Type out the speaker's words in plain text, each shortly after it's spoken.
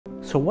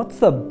So what's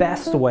the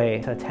best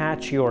way to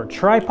attach your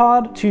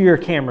tripod to your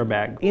camera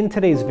bag? In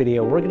today's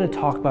video, we're going to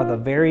talk about the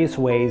various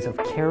ways of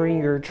carrying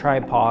your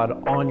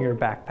tripod on your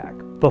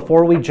backpack.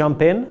 Before we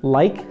jump in,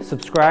 like,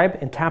 subscribe,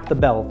 and tap the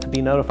bell to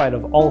be notified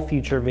of all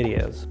future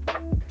videos.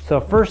 So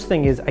first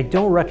thing is, I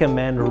don't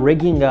recommend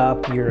rigging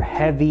up your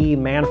heavy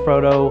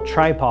Manfrotto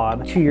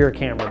tripod to your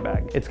camera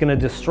bag. It's gonna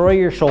destroy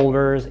your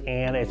shoulders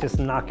and it's just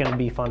not gonna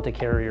be fun to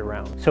carry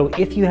around. So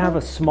if you have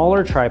a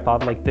smaller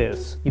tripod like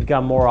this, you've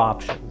got more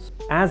options.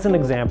 As an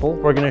example,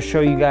 we're gonna show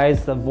you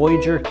guys the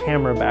Voyager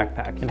camera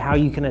backpack and how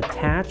you can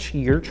attach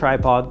your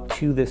tripod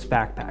to this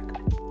backpack.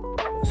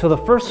 So the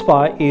first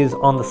spot is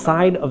on the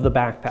side of the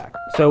backpack.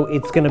 So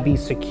it's gonna be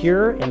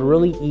secure and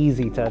really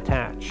easy to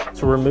attach.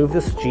 So remove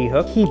this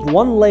G-hook, keep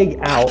one leg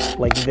out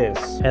like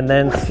this, and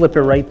then slip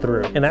it right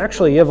through. And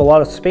actually you have a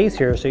lot of space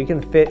here, so you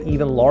can fit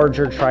even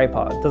larger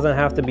tripod. It doesn't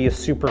have to be a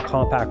super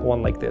compact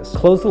one like this.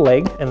 Close the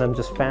leg and then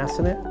just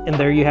fasten it, and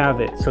there you have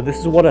it. So this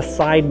is what a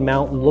side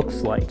mount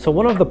looks like. So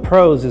one of the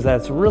pros is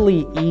that it's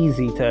really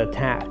easy to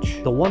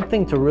attach. The one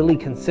thing to really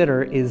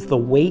consider is the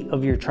weight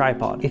of your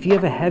tripod. If you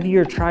have a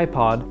heavier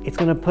tripod, it's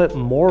gonna put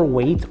more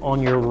weight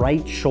on your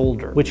right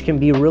shoulder, which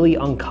can be really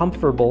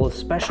uncomfortable,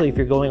 especially if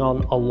you're going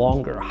on a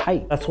longer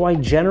hike. That's why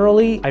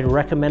generally I'd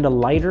recommend a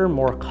lighter,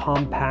 more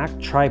compact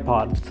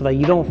tripod so that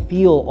you don't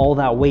feel all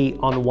that weight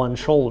on one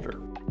shoulder.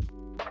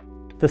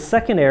 The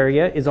second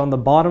area is on the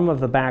bottom of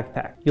the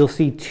backpack. You'll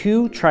see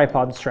two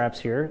tripod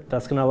straps here.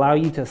 That's gonna allow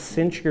you to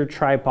cinch your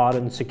tripod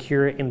and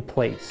secure it in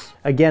place.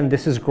 Again,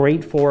 this is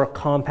great for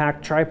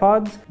compact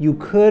tripods. You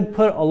could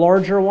put a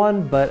larger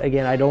one, but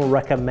again, I don't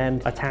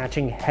recommend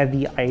attaching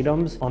heavy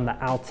items on the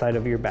outside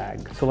of your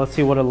bag. So let's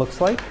see what it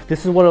looks like.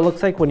 This is what it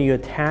looks like when you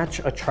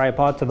attach a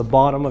tripod to the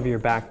bottom of your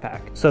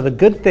backpack. So the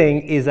good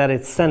thing is that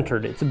it's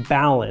centered, it's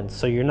balanced,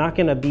 so you're not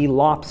gonna be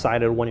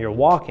lopsided when you're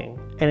walking.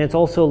 And it's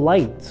also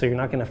light, so you're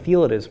not gonna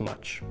feel it as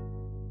much.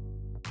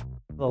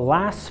 The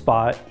last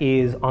spot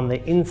is on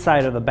the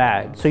inside of the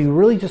bag. So you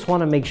really just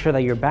wanna make sure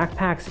that your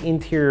backpack's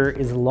interior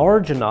is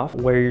large enough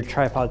where your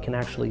tripod can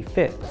actually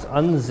fit. Let's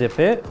unzip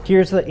it.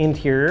 Here's the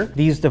interior.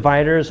 These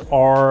dividers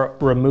are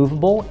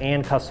removable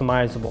and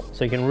customizable,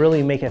 so you can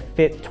really make it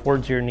fit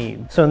towards your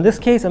needs. So in this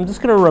case, I'm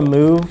just gonna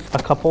remove a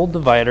couple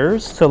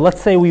dividers. So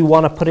let's say we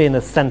wanna put it in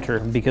the center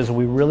because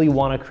we really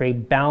wanna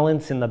create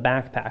balance in the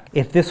backpack.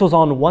 If this was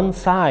on one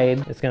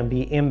side, it's gonna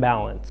be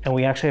imbalanced. And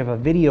we actually have a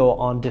video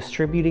on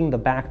distributing the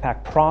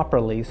backpack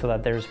properly so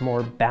that there's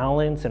more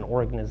balance and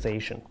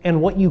organization. And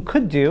what you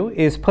could do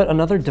is put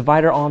another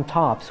divider on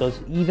top so it's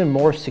even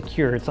more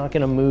secure. It's not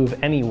gonna move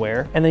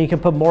anywhere. And then you can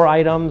put more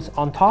items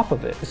on top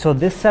of it. So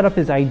this setup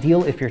is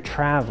ideal if you're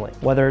traveling,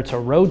 whether it's a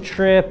road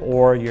trip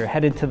or you're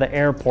headed to the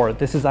airport.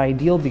 This is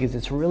ideal because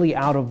it's really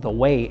out of the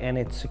way and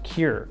it's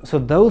secure. So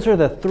those are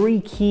the three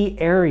key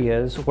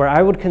areas where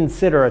I would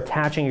consider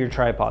attaching your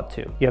tripod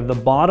to. You have the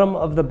bottom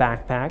of the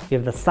backpack, you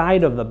have the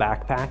side of the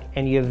backpack,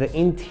 and you have the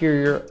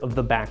interior of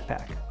the backpack.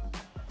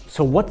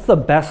 So what's the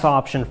best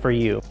option for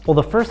you? Well,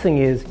 the first thing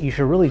is you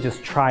should really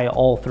just try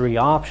all three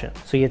options.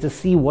 So you have to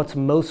see what's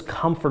most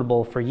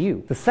comfortable for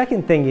you. The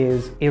second thing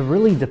is it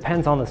really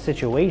depends on the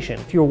situation.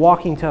 If you're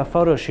walking to a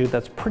photo shoot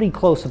that's pretty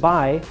close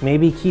by,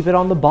 maybe keep it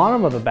on the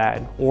bottom of the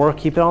bag or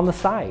keep it on the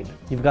side.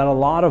 You've got a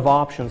lot of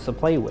options to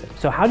play with.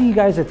 So how do you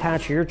guys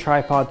attach your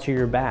tripod to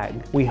your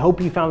bag? We hope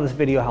you found this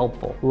video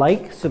helpful.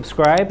 Like,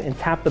 subscribe, and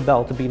tap the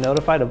bell to be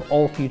notified of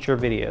all future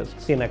videos.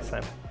 See you next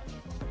time.